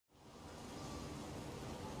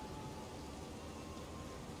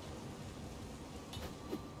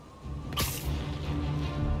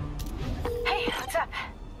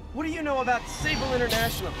What do you know about Sable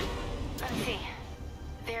International? Let's see.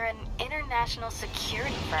 They're an international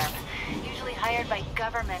security firm, usually hired by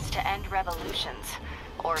governments to end revolutions,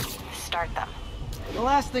 or start them. The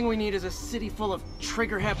last thing we need is a city full of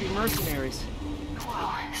trigger-happy mercenaries.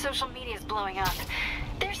 Whoa, social media's blowing up.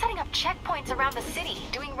 They're setting up checkpoints around the city,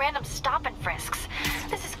 doing random stop and frisks.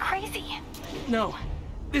 This is crazy. No,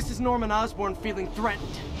 this is Norman Osborn feeling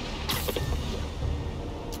threatened.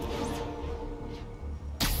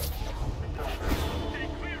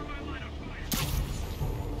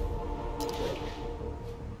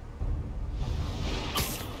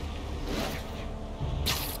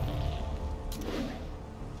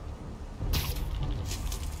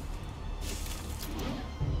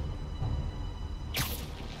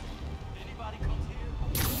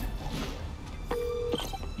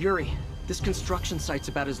 Yuri, this construction site's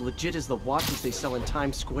about as legit as the watches they sell in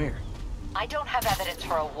Times Square. I don't have evidence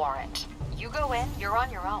for a warrant. You go in, you're on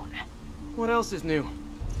your own. What else is new?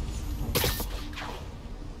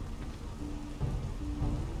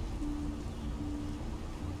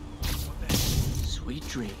 Sweet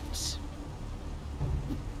dreams.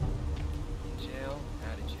 Jail,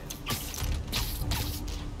 out of jail.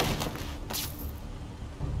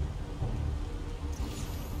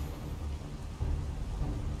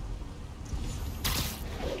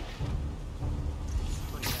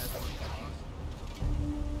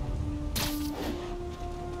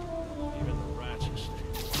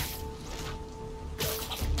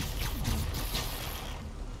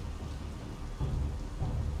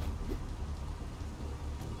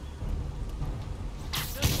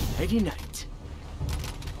 Nighty night.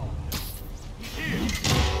 Here!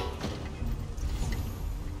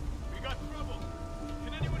 We got trouble!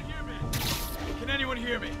 Can anyone hear me? Can anyone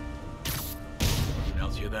hear me? Anyone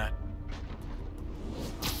else hear that?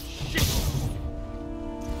 Shit!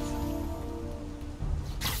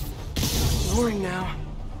 Lowering now.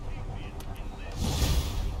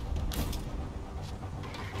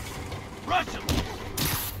 Rush him!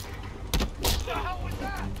 What the hell was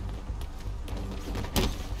that?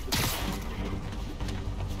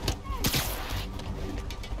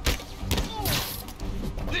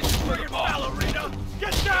 This is for your ballerina!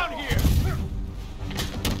 Get down here!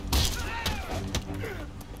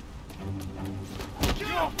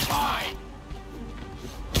 You're fine!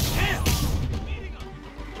 Damn!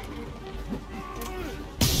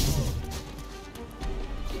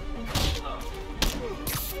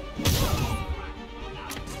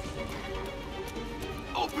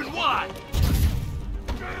 Open wide!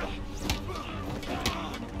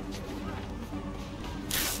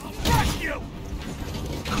 Fuck you!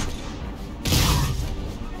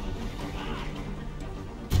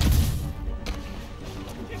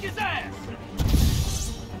 Kick his ass!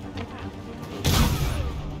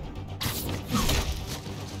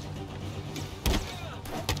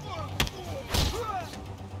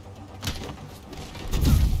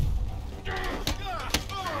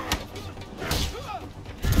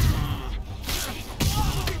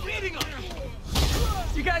 Beating him!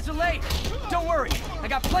 You guys are late. Don't worry. I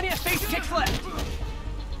got plenty of face kicks left.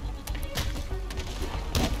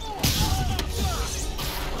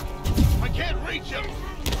 I can't reach him!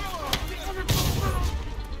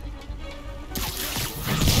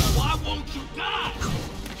 Why won't you die?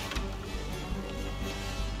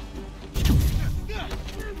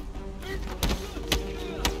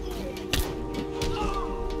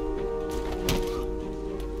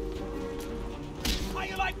 How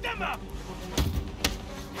you like them up?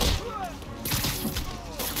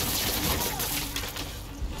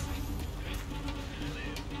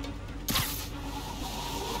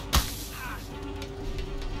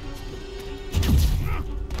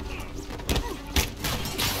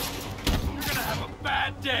 You're gonna have a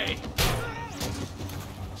bad day.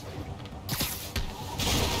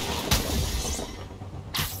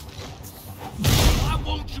 Why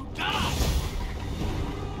won't you die?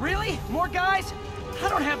 Really? More guys? I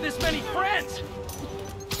don't have this many friends.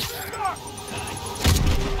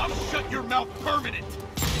 I'll shut your mouth permanent.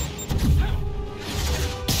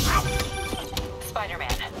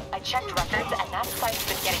 Spider-Man, I checked records and that site's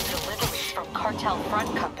been getting deliveries from cartel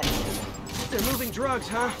front companies. They're moving drugs,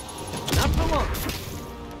 huh? Not for long.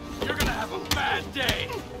 You're gonna have a bad day.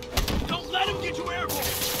 Don't let him get you airborne.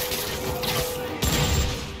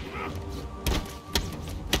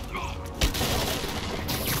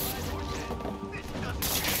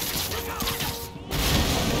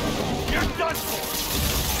 You're done for.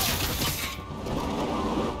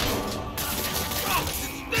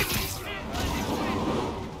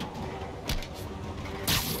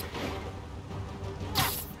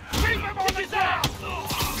 Keep him on his ass!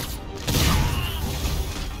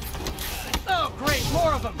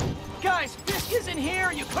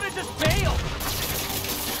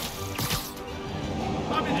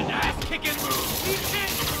 kick and move. Eat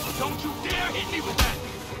it! Don't you dare hit me with that!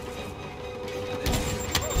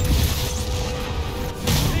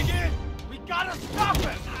 Dig in! We gotta stop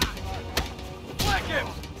him! Flank him!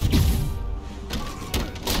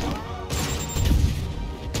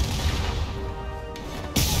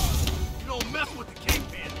 You don't mess with the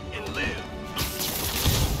kingpin and live.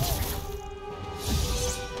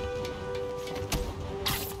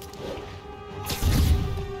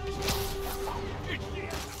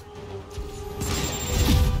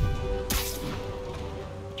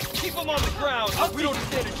 Keep him on the ground. We don't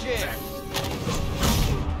stand a chance.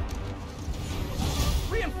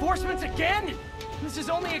 Reinforcements again? This is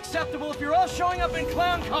only acceptable if you're all showing up in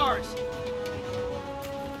clown cars.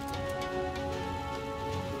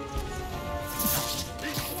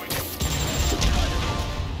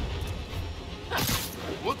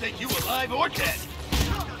 We'll take you alive or dead.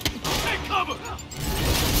 Take cover!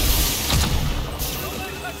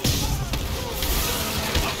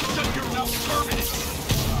 I'll shut your mouth permanent.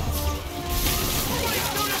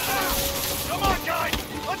 Come on, guys!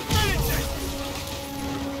 Let's finish this!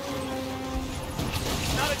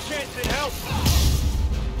 Not a chance in hell!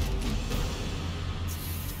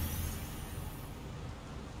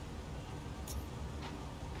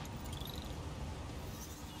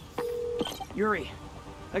 Yuri,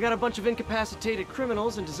 I got a bunch of incapacitated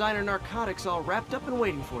criminals and designer narcotics all wrapped up and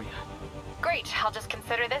waiting for you. Great, I'll just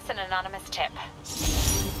consider this an anonymous tip.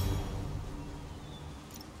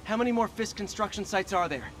 How many more Fisk construction sites are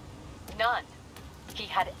there? None. He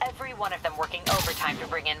had every one of them working overtime to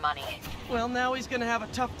bring in money. Well, now he's gonna have a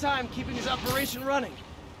tough time keeping his operation running.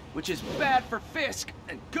 Which is bad for Fisk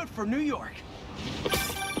and good for New York.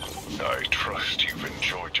 I trust you've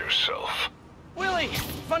enjoyed yourself. Willie,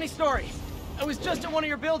 funny story. I was just at one of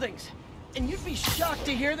your buildings, and you'd be shocked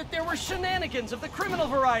to hear that there were shenanigans of the criminal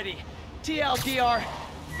variety. TLDR,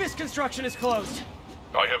 Fisk construction is closed.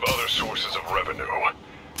 I have other sources of revenue,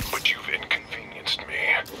 but you've inconvenienced me,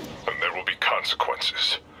 and there will be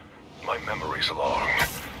consequences. My memory's long.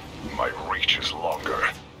 My reach is longer.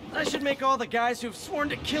 I should make all the guys who've sworn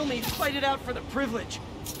to kill me fight it out for the privilege.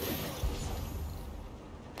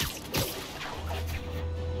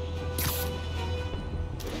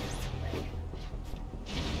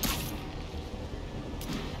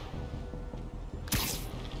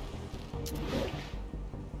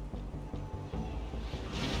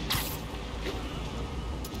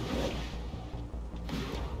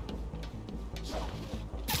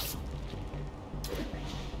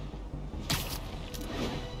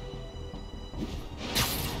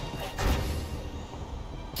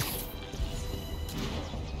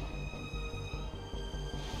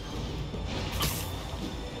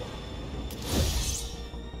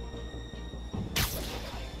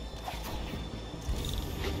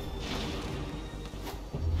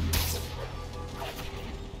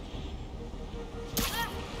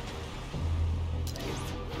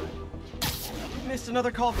 Missed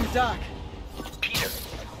another call from Doc. Peter,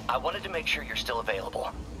 I wanted to make sure you're still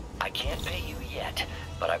available. I can't pay you yet,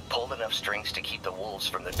 but I've pulled enough strings to keep the wolves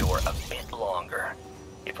from the door a bit longer.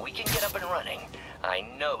 If we can get up and running, I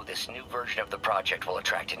know this new version of the project will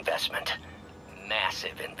attract investment.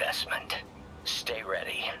 Massive investment. Stay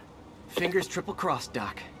ready. Fingers triple crossed,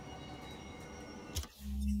 Doc.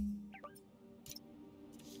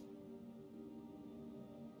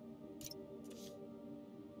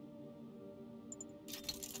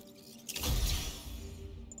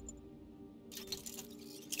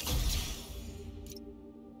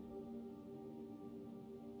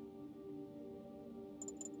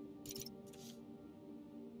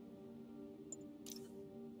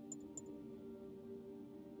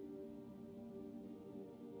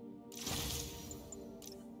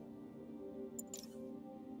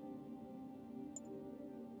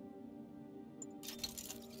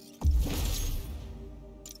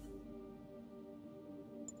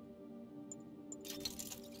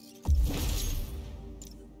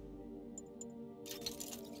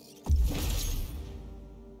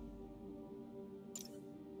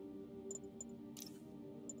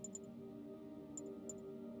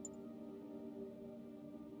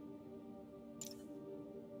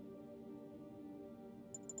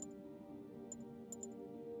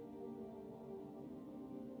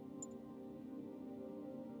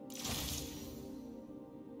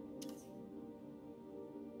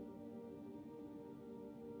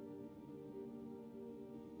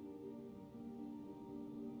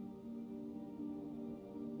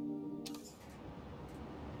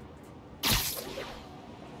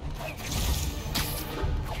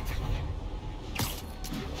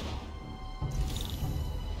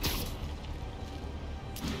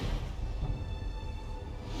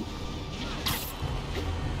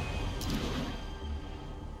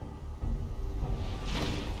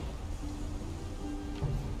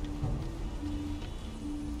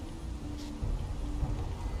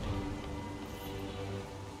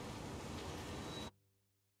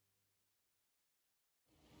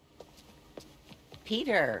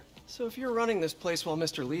 Peter. So if you're running this place while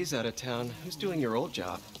Mr. Lee's out of town, who's doing your old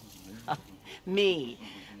job? Me.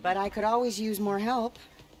 But I could always use more help.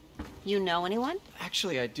 You know anyone?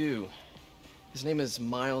 Actually, I do. His name is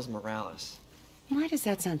Miles Morales. Why does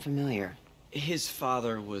that sound familiar? His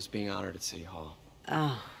father was being honored at City Hall.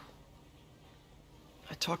 Oh.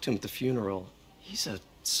 I talked to him at the funeral. He's a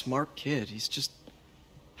smart kid. He's just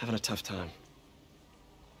having a tough time.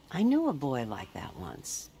 I knew a boy like that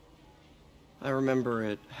once. I remember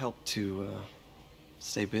it helped to,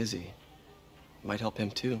 stay busy. Might help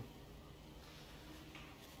him, too.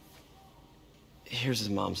 Here's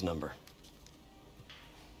his mom's number.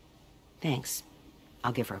 Thanks.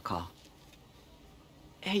 I'll give her a call.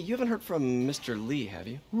 Hey, you haven't heard from Mr. Lee, have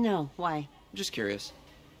you? No, why? I'm just curious.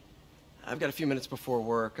 I've got a few minutes before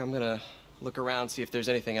work. I'm gonna look around, see if there's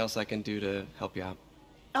anything else I can do to help you out.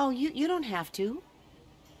 Oh, you don't have to.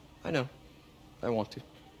 I know. I want to.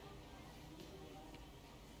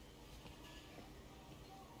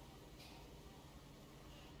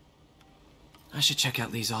 I should check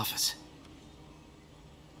out Lee's office.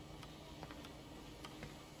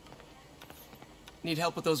 Need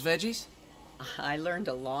help with those veggies? I learned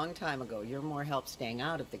a long time ago you're more help staying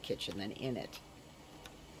out of the kitchen than in it.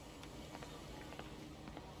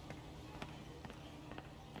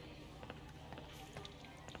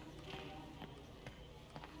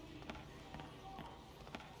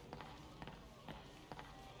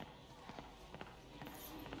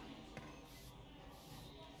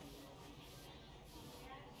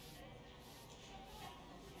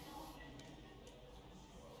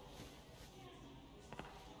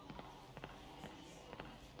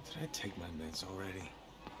 Did I take my meds already?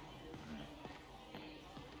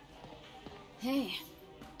 Hey,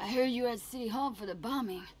 I heard you were at City Hall for the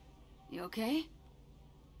bombing. You okay?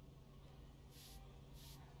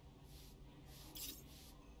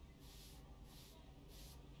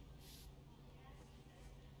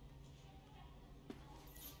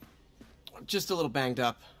 Just a little banged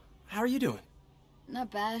up. How are you doing?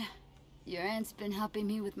 Not bad. Your aunt's been helping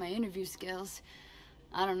me with my interview skills.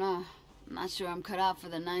 I don't know. I'm not sure I'm cut out for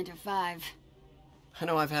the 9 to 5. I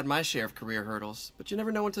know I've had my share of career hurdles, but you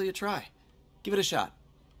never know until you try. Give it a shot.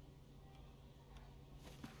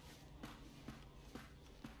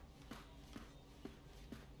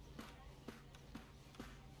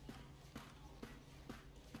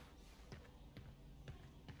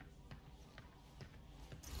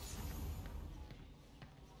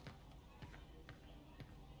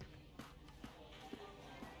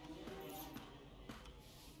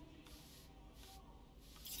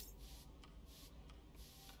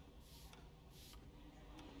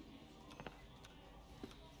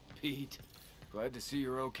 Pete, glad to see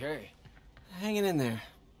you're okay. Hanging in there.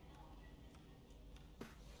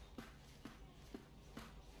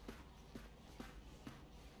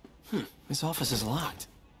 This office is locked.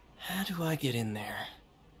 How do I get in there?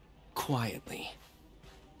 Quietly.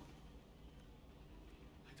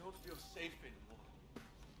 I don't feel safe anymore.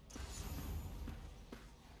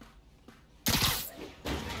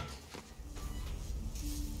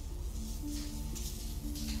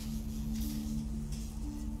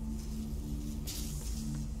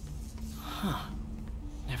 Huh.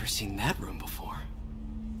 Never seen that room before.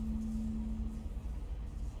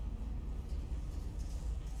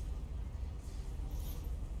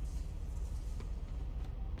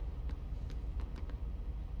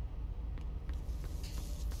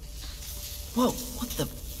 Whoa, what the?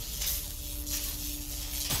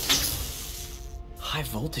 High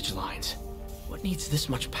voltage lines. What needs this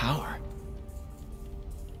much power?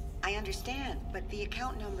 I understand, but the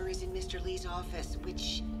account number is in Mr. Lee's office,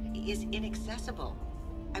 which is inaccessible.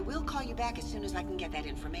 I will call you back as soon as I can get that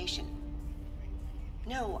information.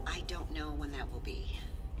 No, I don't know when that will be.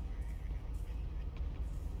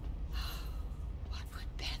 What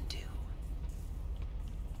would Ben do?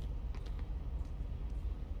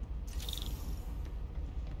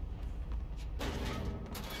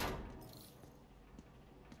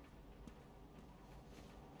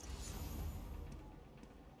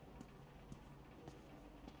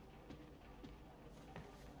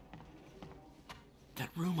 That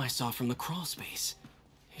room I saw from the crawl space.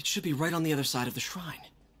 It should be right on the other side of the shrine.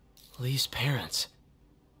 Lee's parents.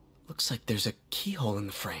 Looks like there's a keyhole in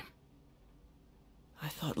the frame. I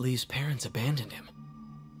thought Lee's parents abandoned him.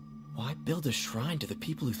 Why build a shrine to the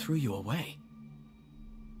people who threw you away?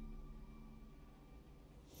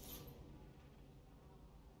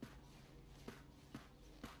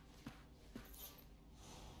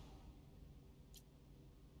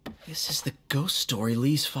 This is the ghost story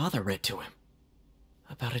Lee's father read to him.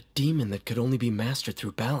 About a demon that could only be mastered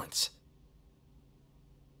through balance.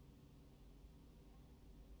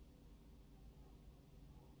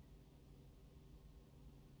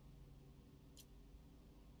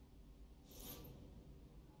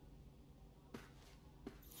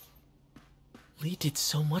 Lee did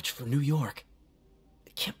so much for New York. I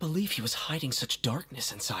can't believe he was hiding such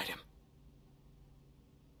darkness inside him.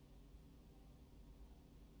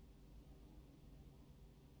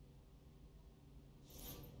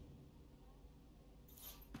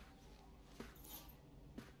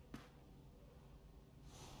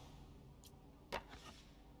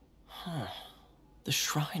 Huh. The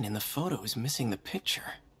shrine in the photo is missing the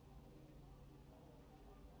picture.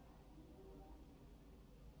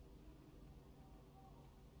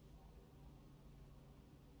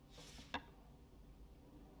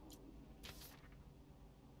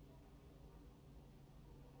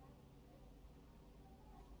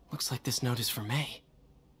 Looks like this note is for May.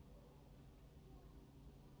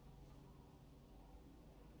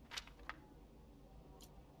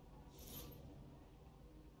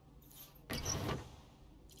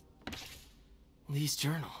 Lee's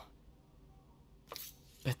journal.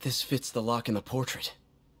 Bet this fits the lock in the portrait.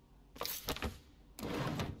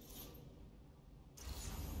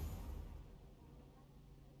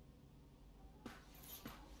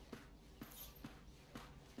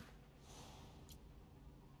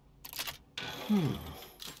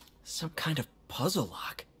 Some kind of puzzle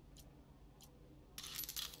lock.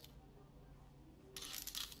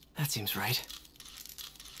 That seems right.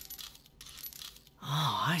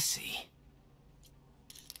 Oh, I see.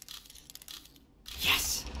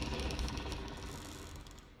 Yes!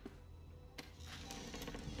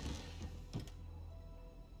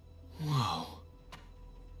 Whoa.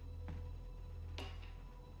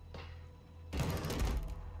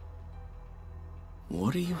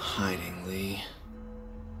 What are you hiding, Lee?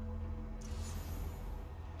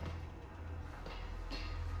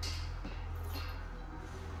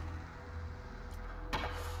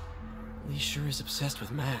 Lee sure is obsessed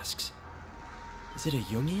with masks. Is it a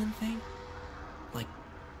Jungian thing? Like,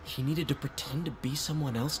 he needed to pretend to be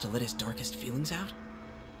someone else to let his darkest feelings out?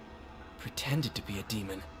 Pretended to be a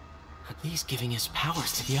demon. Lee's giving his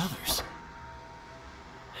powers to the others.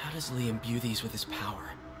 How does Lee imbue these with his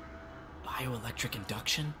power? Bioelectric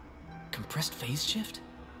induction? Compressed phase shift?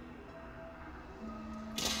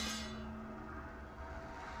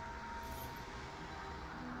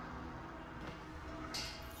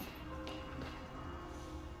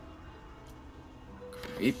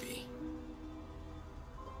 Creepy.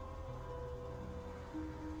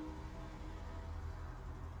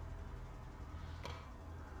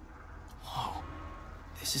 Whoa.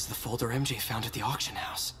 This is the folder MJ found at the auction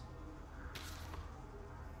house.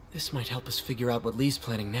 This might help us figure out what Lee's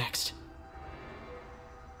planning next.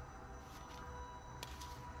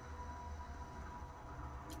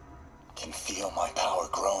 Can feel my power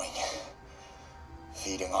growing,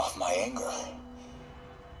 feeding off my anger.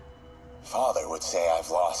 Father would say I've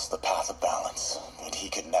lost the path of balance, but he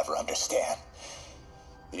could never understand.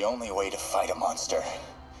 The only way to fight a monster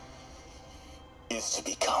is to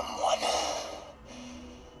become one.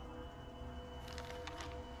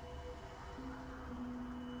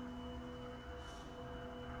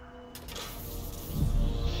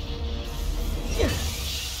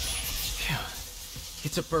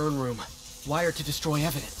 It's a burn room, wired to destroy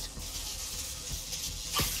evidence.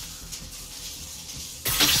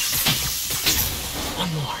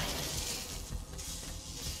 One more.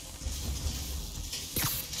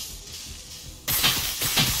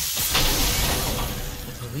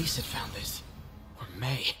 The police had found this. Or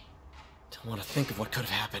May. Don't want to think of what could have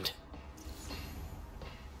happened.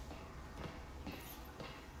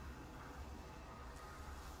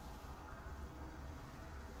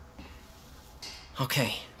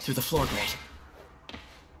 Okay, through the floor grate.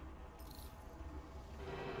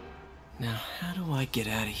 Now, how do I get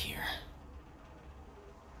out of here?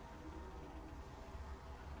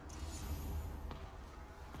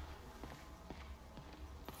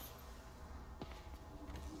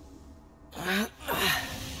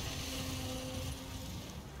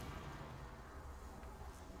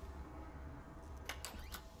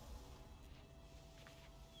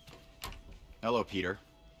 Hello, Peter.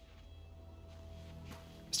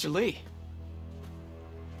 Mr. Lee.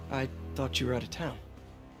 I thought you were out of town.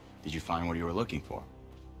 Did you find what you were looking for?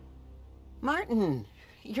 Martin,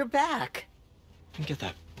 you're back. Didn't get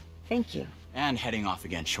that. Thank you. And heading off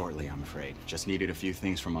again shortly, I'm afraid. Just needed a few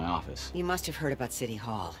things from my office. You must have heard about City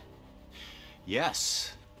Hall.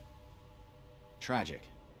 Yes. Tragic.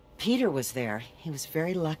 Peter was there. He was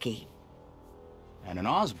very lucky. And an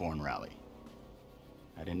Osborne rally.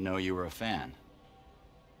 I didn't know you were a fan.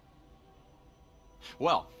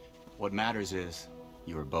 Well, what matters is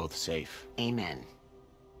you were both safe. Amen.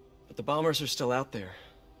 But the bombers are still out there.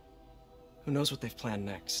 Who knows what they've planned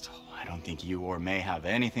next? I don't think you or May have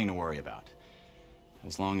anything to worry about.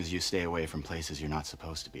 As long as you stay away from places you're not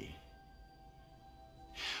supposed to be.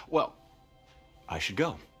 Well, I should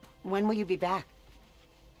go. When will you be back?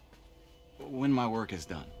 When my work is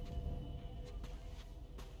done.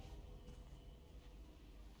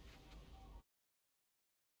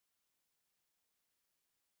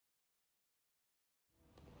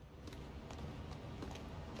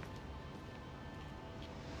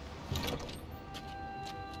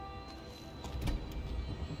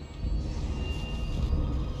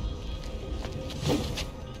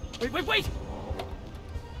 Wait, wait!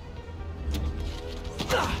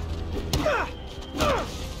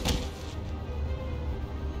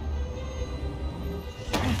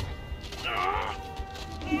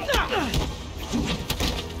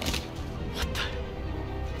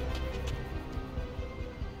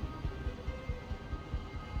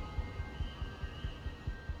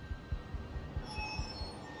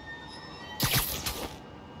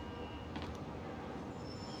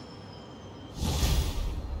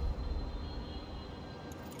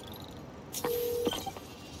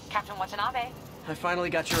 Captain Watanabe. I finally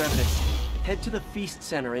got your evidence. Head to the Feast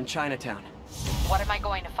Center in Chinatown. What am I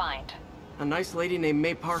going to find? A nice lady named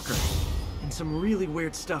May Parker. And some really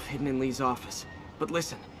weird stuff hidden in Lee's office. But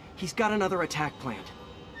listen, he's got another attack planned.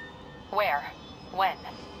 Where? When?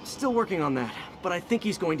 Still working on that, but I think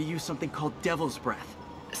he's going to use something called Devil's Breath.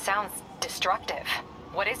 Sounds destructive.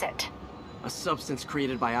 What is it? A substance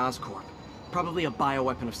created by Oscorp. Probably a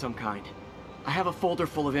bioweapon of some kind. I have a folder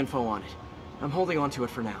full of info on it. I'm holding on to it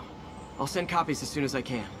for now. I'll send copies as soon as I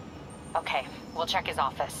can. Okay, we'll check his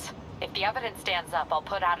office. If the evidence stands up, I'll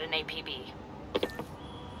put out an APB.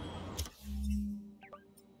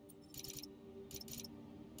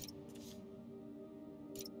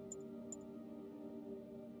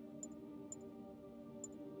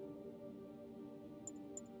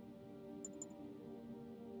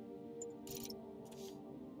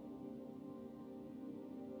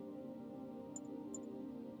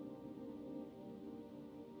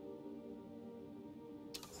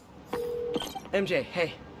 MJ,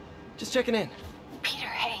 hey. Just checking in. Peter,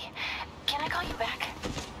 hey. Can I call you back?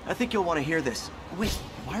 I think you'll want to hear this. Wait,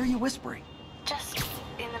 why are you whispering? Just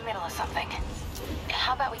in the middle of something.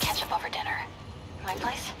 How about we catch up over dinner? My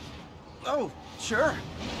place? Oh, sure.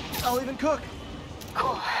 I'll even cook.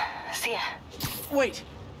 Cool. See ya. Wait.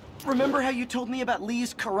 Remember how you told me about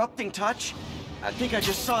Lee's corrupting touch? I think I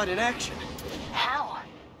just saw it in action. How?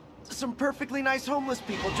 Some perfectly nice homeless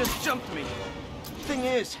people just jumped me. Thing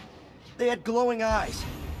is, they had glowing eyes.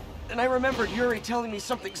 And I remembered Yuri telling me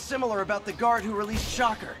something similar about the guard who released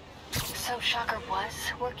Shocker. So Shocker was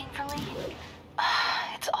working for Lee?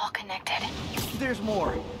 It's all connected. There's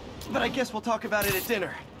more, but I guess we'll talk about it at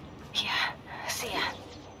dinner. Yeah, see ya.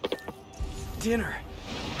 Dinner?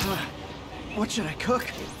 What should I cook?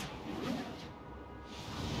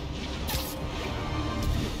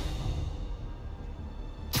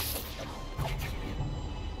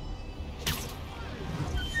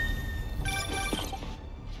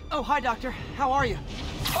 Oh, hi, Doctor. How are you?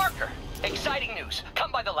 Parker, exciting news.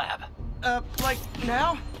 Come by the lab. Like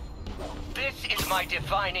now? This is my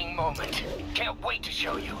defining moment. Can't wait to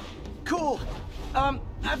show you. Cool.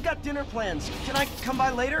 I've got dinner plans. Can I come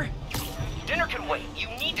by later? Dinner can wait. You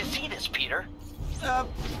need to see this, Peter.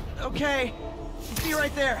 Okay. Be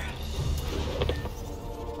right there.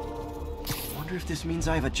 Wonder if this means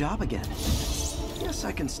I have a job again. Guess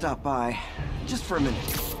I can stop by. Just for a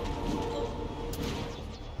minute.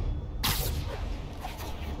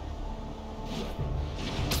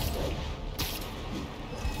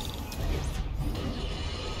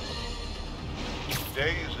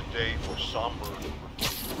 Today is a day for somber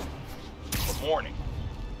reflection, for mourning,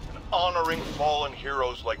 and honoring fallen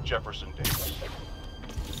heroes like Jefferson Davis.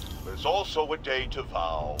 But it's also a day to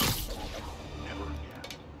vow never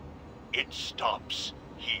again. It stops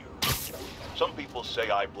here. Some people say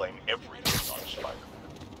I blame everything on Spider-Man.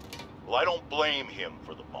 Well, I don't blame him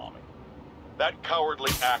for the bombing. That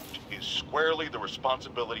cowardly act is squarely the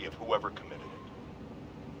responsibility of whoever committed it.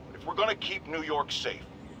 But if we're gonna keep New York safe,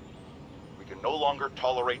 we can no longer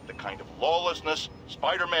tolerate the kind of lawlessness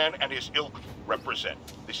Spider-Man and his ilk represent.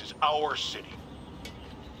 This is our city.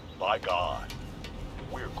 By God,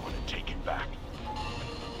 we're going to take it back.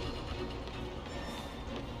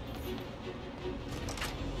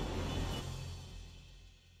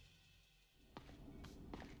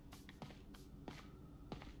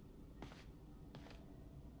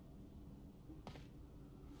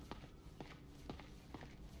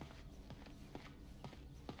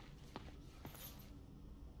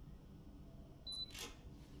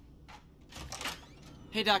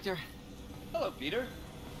 Hey, Doctor. Hello, Peter.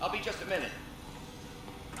 I'll be just a minute.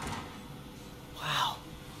 Wow,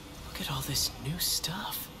 look at all this new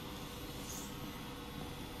stuff.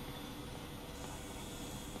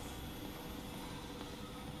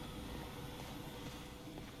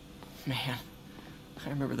 Man, I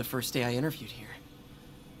remember the first day I interviewed here.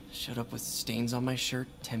 Showed up with stains on my shirt,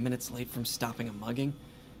 10 minutes late from stopping a mugging.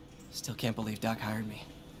 Still can't believe Doc hired me.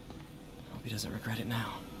 Hope he doesn't regret it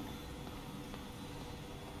now.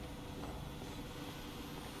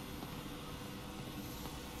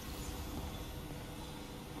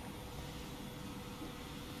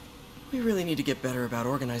 We really need to get better about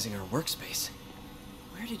organizing our workspace.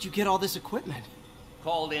 Where did you get all this equipment?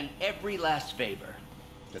 Called in every last favor.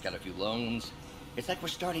 Took out a few loans. It's like we're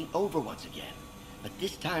starting over once again. But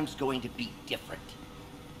this time's going to be different.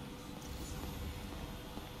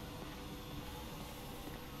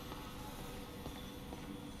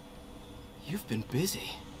 You've been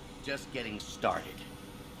busy. Just getting started.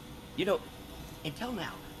 You know, until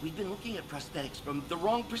now, we've been looking at prosthetics from the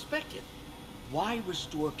wrong perspective. Why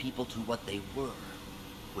restore people to what they were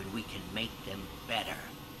when we can make them better?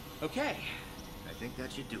 Okay, I think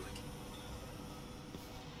that should do it.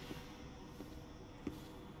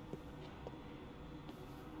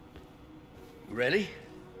 Ready?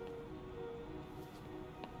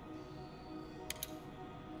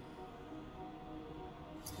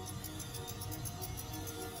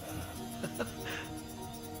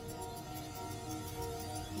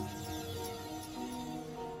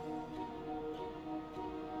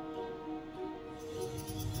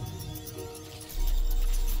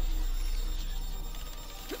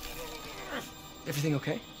 Everything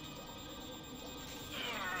okay?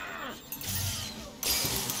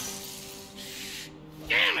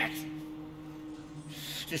 Damn it!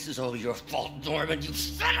 This is all your fault, Norman, you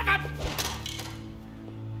son of a...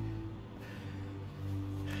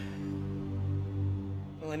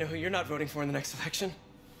 Well, I know who you're not voting for in the next election.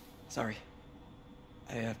 Sorry.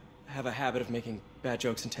 I have a habit of making bad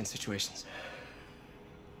jokes in tense situations.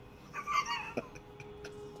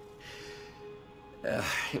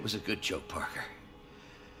 It was a good joke, Parker.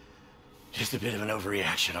 Just a bit of an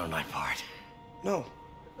overreaction on my part. No,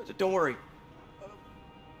 don't worry.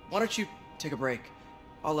 Why don't you take a break?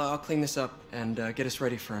 I'll clean this up and get us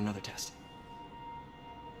ready for another test.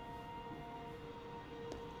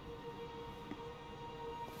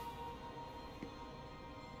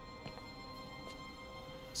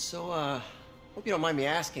 So, hope you don't mind me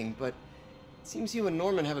asking, but it seems you and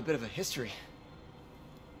Norman have a bit of a history.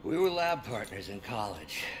 We were lab partners in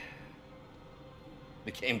college.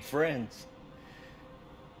 Became friends.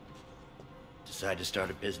 Decided to start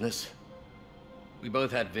a business. We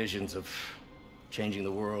both had visions of changing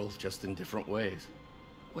the world, just in different ways.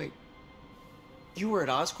 Wait, you were at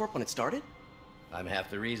Oscorp when it started? I'm half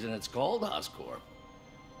the reason it's called Oscorp.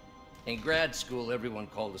 In grad school, everyone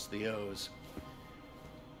called us the O's.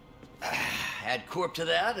 Add Corp to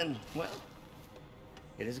that, and, well,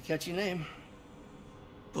 it is a catchy name.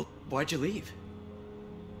 Well, why'd you leave?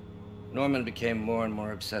 Norman became more and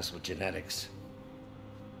more obsessed with genetics.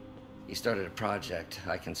 He started a project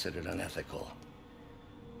I considered unethical.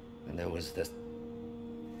 And there was this...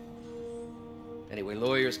 Anyway,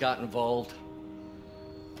 lawyers got involved.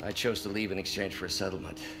 I chose to leave in exchange for a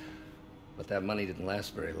settlement. But that money didn't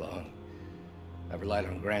last very long. I've relied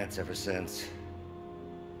on grants ever since.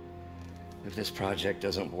 If this project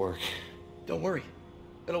doesn't work... Don't worry.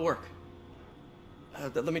 It'll work.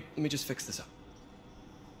 Let me just fix this up.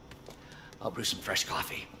 I'll brew some fresh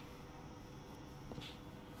coffee.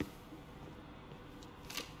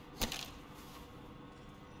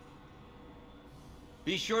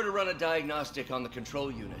 Be sure to run a diagnostic on the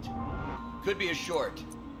control unit. Could be a short.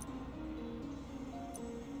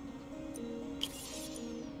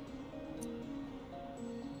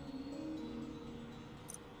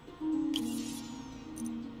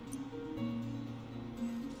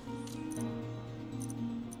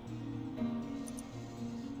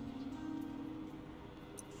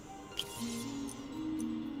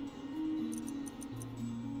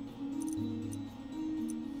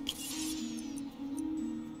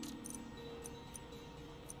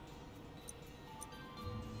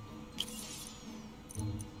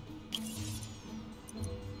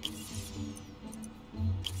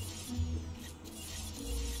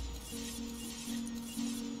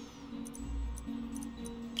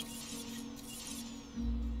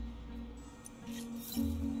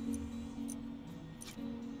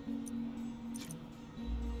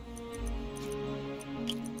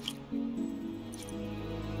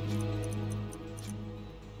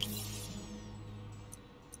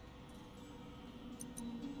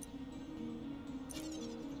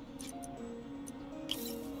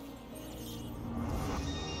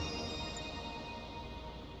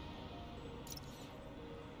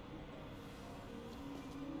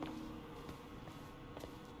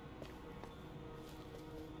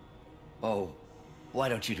 Oh, why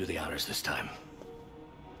don't you do the honors this time?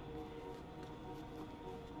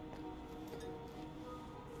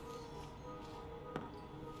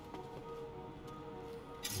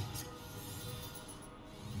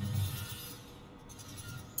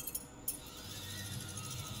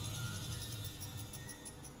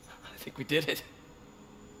 I think we did it.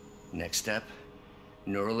 Next step,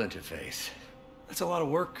 neural interface. That's a lot of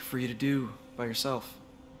work for you to do by yourself.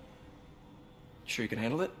 Sure you can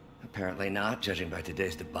handle it? Apparently not, judging by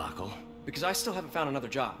today's debacle. Because I still haven't found another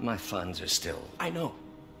job. My funds are still... I know.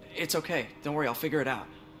 It's okay. Don't worry, I'll figure it out.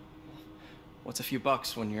 What's a few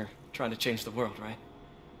bucks when you're trying to change the world, right?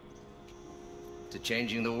 To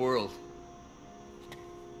changing the world.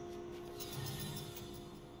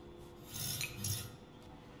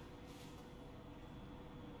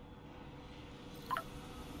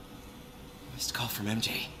 Missed call from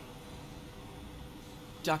MJ.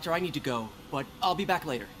 Doctor, I need to go, but I'll be back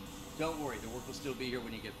later. Don't worry, the work will still be here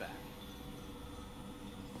when you get back.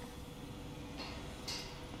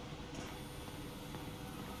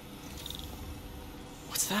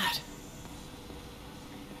 What's that?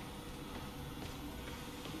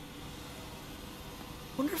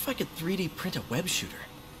 Wonder if I could 3D print a web shooter.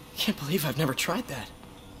 Can't believe I've never tried that.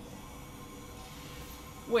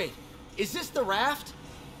 Wait, is this the raft?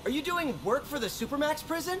 Are you doing work for the Supermax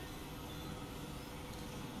prison?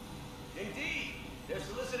 Indeed! They're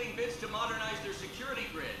soliciting bids to modernize their security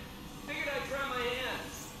grid. Figured I'd try my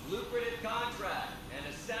hands. Lucrative contract, and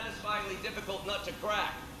a satisfyingly difficult nut to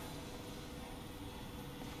crack.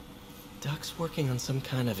 Duck's working on some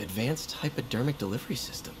kind of advanced hypodermic delivery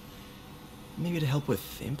system. Maybe to help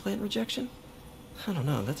with implant rejection? I don't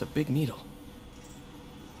know, that's a big needle.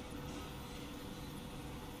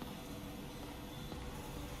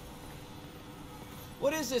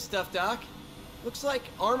 What is this stuff, Doc? Looks like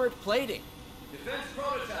armored plating. Defense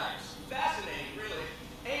prototypes. Fascinating, really.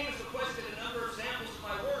 AIM has requested a number of samples of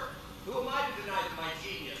my work. Who am I to deny them my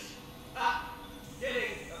genius? Ah,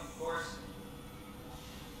 kidding, of course.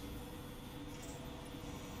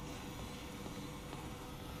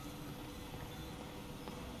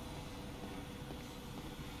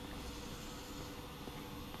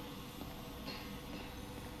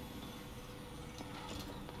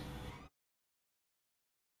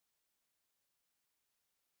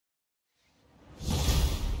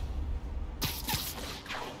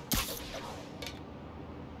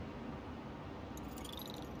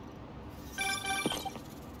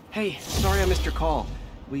 Hey, sorry I missed your call.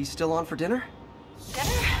 We still on for dinner?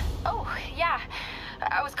 Dinner? Oh, yeah.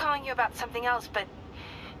 I was calling you about something else, but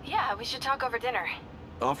yeah, we should talk over dinner.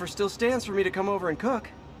 Offer still stands for me to come over and cook.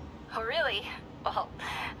 Oh, really? Well,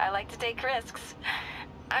 I like to take risks.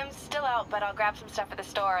 I'm still out, but I'll grab some stuff at the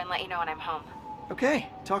store and let you know when I'm home. Okay,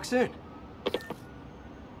 talk soon.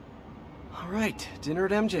 All right, dinner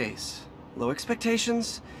at MJ's. Low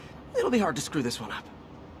expectations. It'll be hard to screw this one up.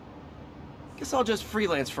 Guess I'll just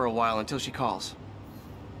freelance for a while until she calls.